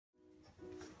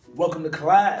Welcome to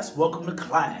class, welcome to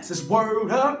class. It's Word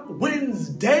Up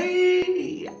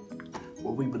Wednesday,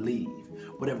 where we believe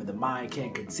whatever the mind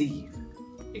can conceive,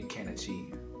 it can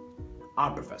achieve.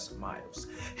 I'm Professor Miles,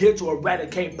 here to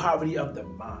eradicate poverty of the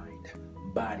mind,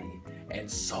 body,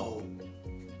 and soul.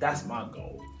 That's my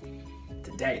goal.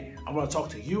 Today, I want to talk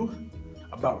to you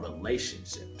about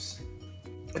relationships.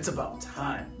 It's about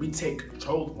time we take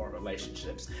control of our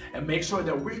relationships and make sure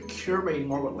that we're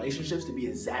curating our relationships to be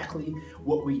exactly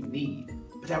what we need.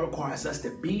 But that requires us to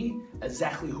be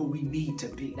exactly who we need to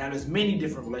be. Now, there's many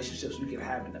different relationships we can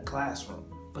have in the classroom,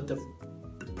 but the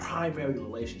primary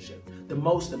relationship, the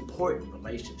most important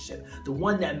relationship, the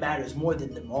one that matters more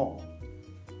than them all,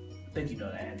 I think you know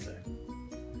the answer.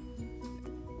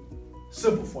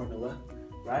 Simple formula,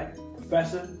 right?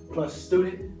 Professor plus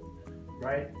student,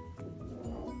 right?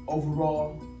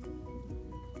 Overall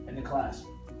in the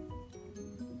classroom.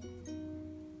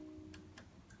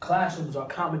 The classroom is our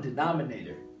common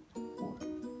denominator,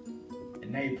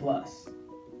 an A+.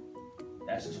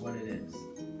 That's just what it is,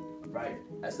 right?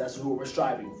 That's what we're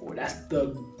striving for. That's the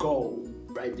goal,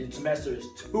 right? The semester is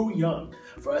too young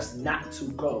for us not to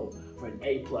go for an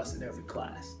A+ in every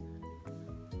class.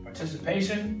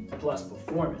 Participation plus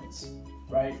performance,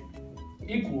 right,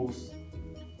 equals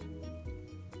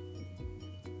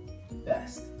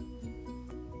best.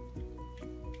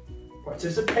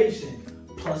 Participation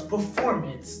plus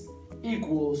performance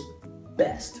equals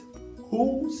best.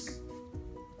 Whose?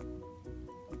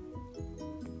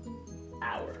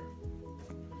 Our.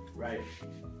 Right?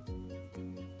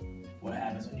 What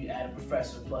happens when you add a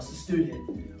professor plus a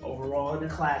student overall in the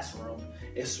classroom?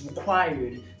 It's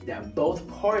required that both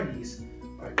parties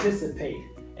participate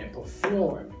and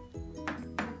perform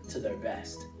to their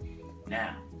best.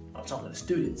 Now, I'm talking to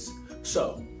students.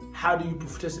 So, how do you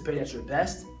participate at your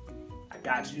best? I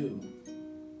got you.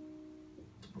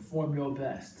 To perform your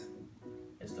best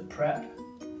is to prep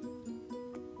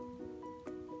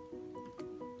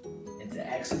and to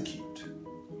execute.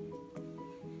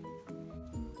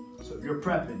 So if you're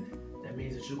prepping, that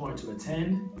means that you're going to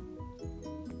attend,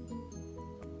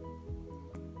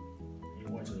 you're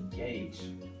going to engage,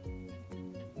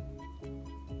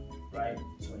 right?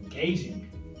 So engaging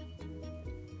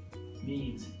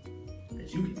means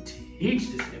that you can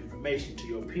teach this information to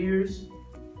your peers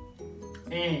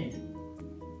and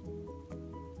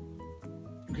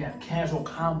you can have casual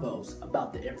combos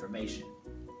about the information.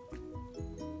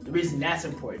 The reason that's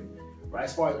important, right,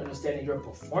 as far as understanding your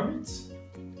performance,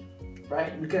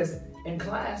 right, because in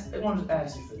class, they want to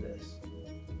ask you for this.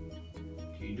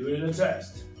 Can you do it in a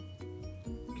test?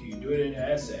 Can you do it in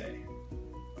an essay?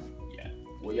 Yeah,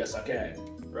 well, yes, I can,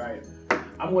 right?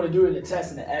 I'm going to do it in a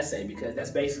test and an essay because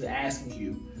that's basically asking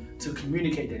you to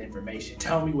communicate that information.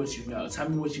 Tell me what you know. Tell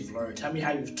me what you've learned. Tell me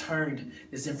how you've turned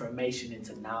this information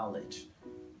into knowledge.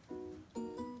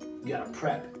 You got to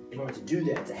prep in order to do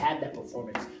that, to have that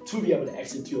performance, to be able to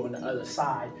execute on the other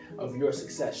side of your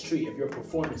success tree, of your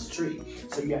performance tree.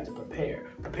 So you have to prepare.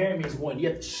 Prepare means, one, you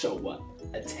have to show up,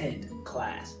 attend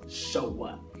class, show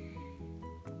up.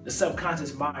 The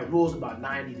subconscious mind rules about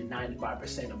 90 to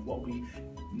 95% of what we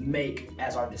make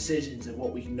as our decisions and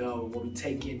what we know and what we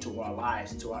take into our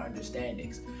lives, into our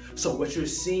understandings. So what you're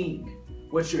seeing,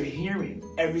 what you're hearing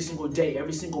every single day,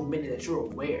 every single minute that you're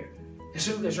aware,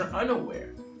 assuming that you're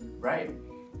unaware, right?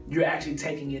 You're actually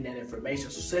taking in that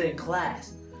information. So sit in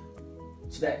class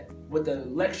so that what the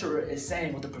lecturer is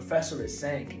saying, what the professor is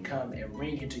saying can come and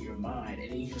ring into your mind,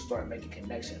 and then you can start making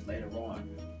connections later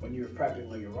on when you're prepping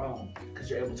on your own, because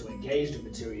you're able to engage the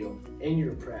material in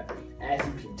your prep as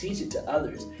you can teach it to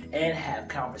others and have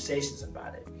conversations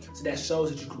about it. So that shows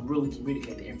that you can really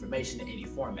communicate the information in any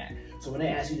format. So when they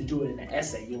ask you to do it in an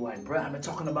essay, you're like, bro, I've been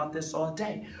talking about this all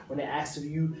day. When they ask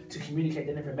you to communicate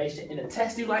that information in a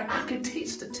test, you're like, I can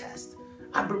teach the test.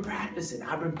 I've been practicing,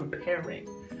 I've been preparing.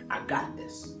 I got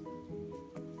this.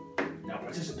 Now,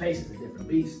 participation is a different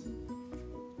beast,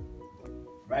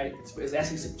 right? It's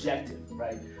actually subjective,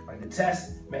 right? Like the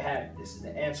test may have, this is the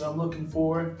answer I'm looking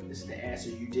for, this is the answer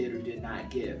you did or did not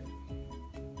give.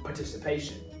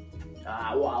 Participation.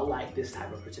 Well, I like this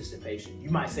type of participation. You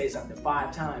might say something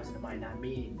 5 times and it might not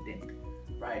mean anything,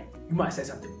 right? You might say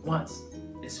something once,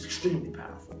 and it's extremely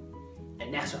powerful.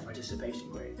 And that's our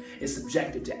participation grade. It's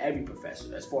subjective to every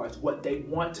professor as far as what they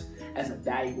want as a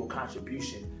valuable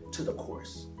contribution to the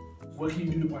course. What can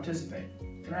you do to participate?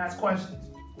 You can ask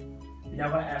questions. You're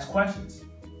not going to ask questions.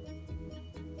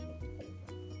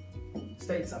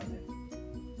 State something.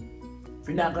 If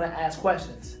you're not going to ask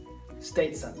questions,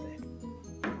 state something.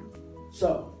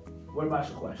 So, what about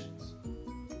your questions?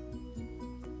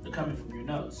 They're coming from your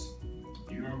notes.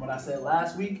 Do you remember what I said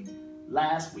last week?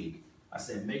 Last week, I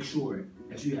said, make sure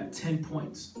that you have 10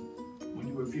 points when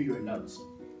you review your notes.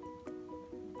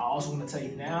 I also want to tell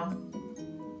you now,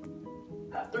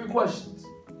 I have 3 questions.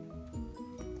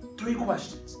 3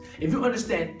 questions. If you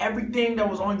understand everything that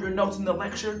was on your notes in the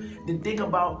lecture, then think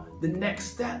about the next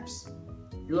steps.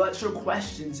 Your lecture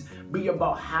questions be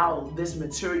about how this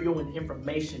material and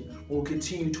information will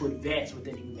continue to advance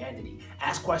within humanity.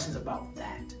 Ask questions about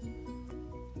that.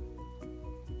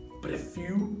 But if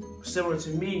you, similar to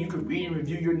me, you could read and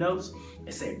review your notes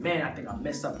and say, man, I think I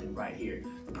missed something right here.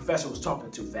 The professor was talking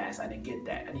too fast. I didn't get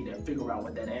that. I need to figure out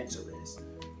what that answer is.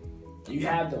 You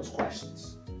have those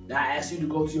questions. Now I ask you to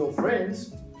go to your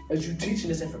friends that you're teaching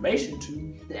this information to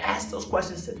and ask those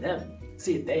questions to them.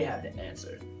 See if they have the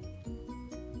answer.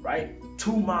 Right?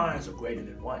 2 minds are greater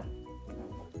than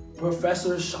 1.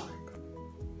 Professor Sharp.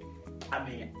 I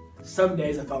mean, some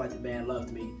days I felt like the man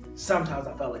loved me. Sometimes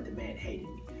I felt like the man hated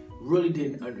me. Really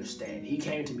didn't understand. He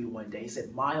came to me one day. He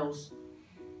said, Miles,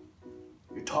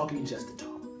 you're talking just to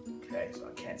talk. Okay, so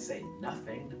I can't say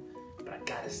nothing, but I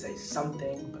gotta say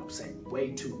something, but I'm saying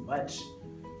way too much.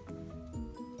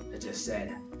 I just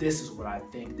said, this is what I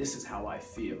think, this is how I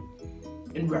feel,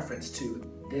 in reference to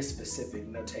this specific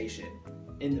notation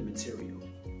in the material.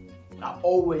 I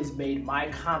always made my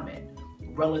comment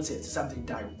relative to something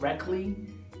directly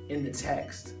in the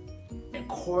text and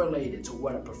correlated to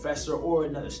what a professor or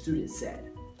another student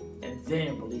said, and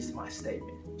then released my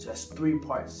statement. So that's 3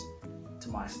 parts to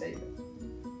my statement.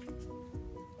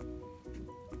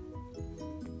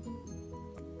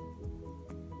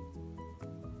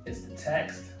 It's the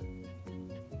text,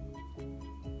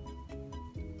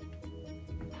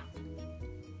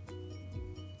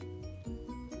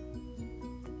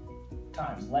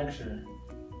 times lecture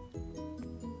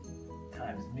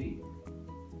times me.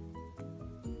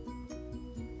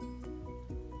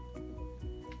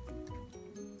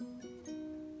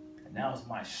 And now it's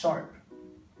my sharp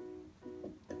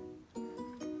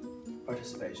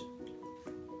participation.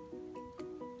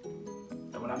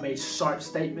 And when I made sharp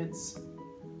statements,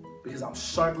 because I'm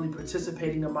sharply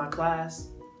participating in my class,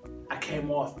 I came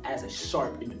off as a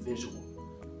sharp individual,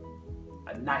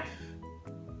 a knife.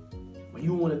 When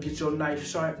you want to get your knife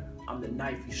sharp, I'm the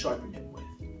knife you sharpen it with.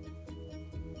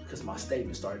 Because my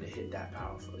statement started to hit that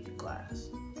powerfully in class.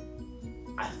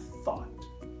 I thought,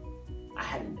 I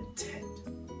had an intent.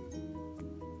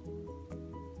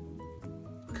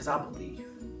 Because I believe,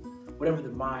 whatever the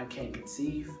mind can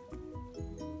conceive,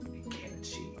 it can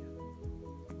achieve.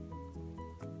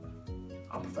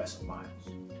 I'm Professor Miles,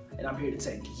 and I'm here to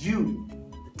take you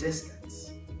the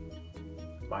distance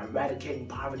by eradicating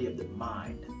poverty of the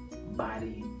mind,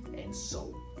 body, and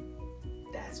soul.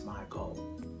 That's my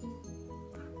goal.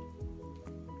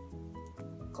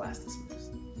 Class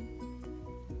dismissed.